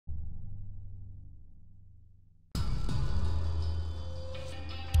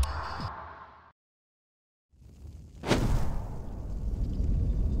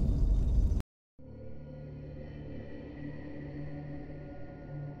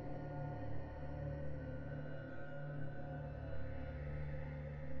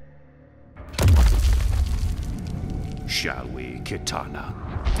shall we, Kitana?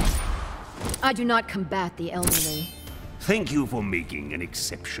 I do not combat the elderly. Thank you for making an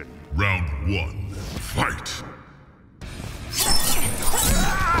exception. Round 1, fight!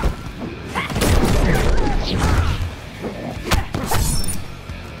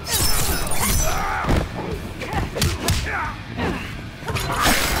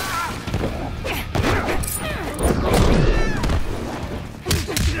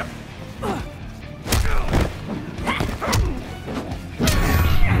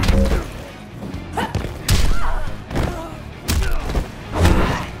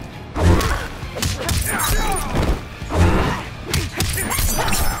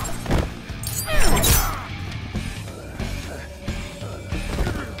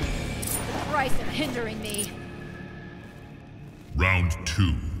 Christ, and hindering me. Round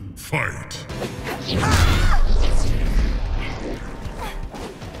 2, fight!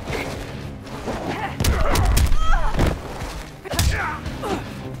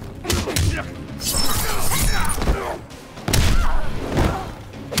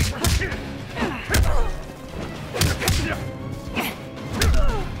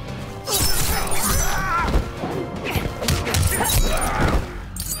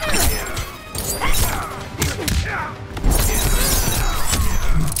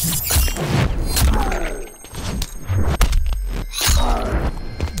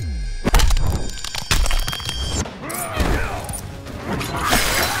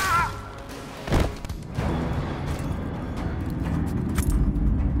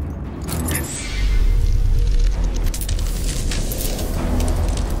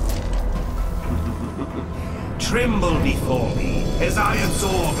 Tremble before me as I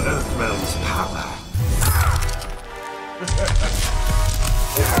absorb Earthrealm's power.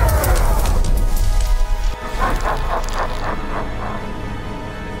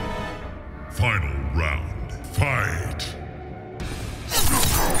 Final round, fight!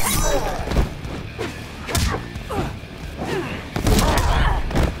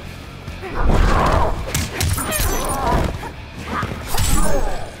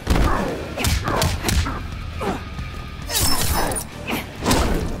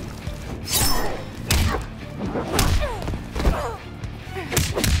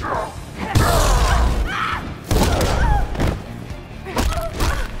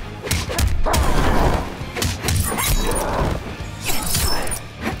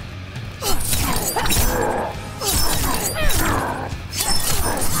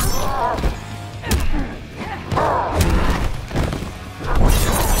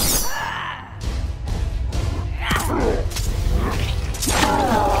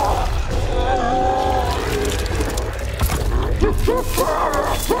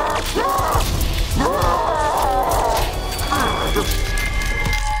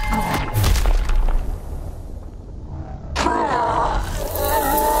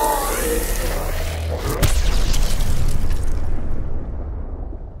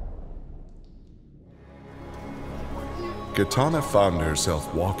 Kitana found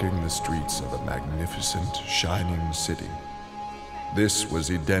herself walking the streets of a magnificent, shining city. This was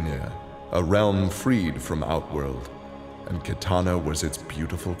Edenia, a realm freed from Outworld, and Kitana was its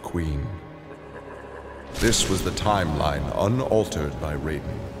beautiful queen. This was the timeline unaltered by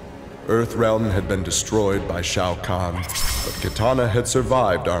Raiden. Earthrealm had been destroyed by Shao Kahn, but Kitana had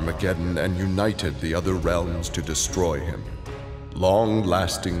survived Armageddon and united the other realms to destroy him.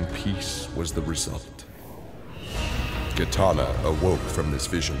 Long-lasting peace was the result. Kitana awoke from this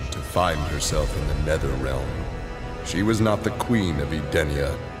vision to find herself in the Nether Realm. She was not the queen of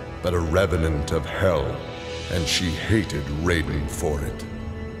Edenia, but a revenant of hell, and she hated Raiden for it.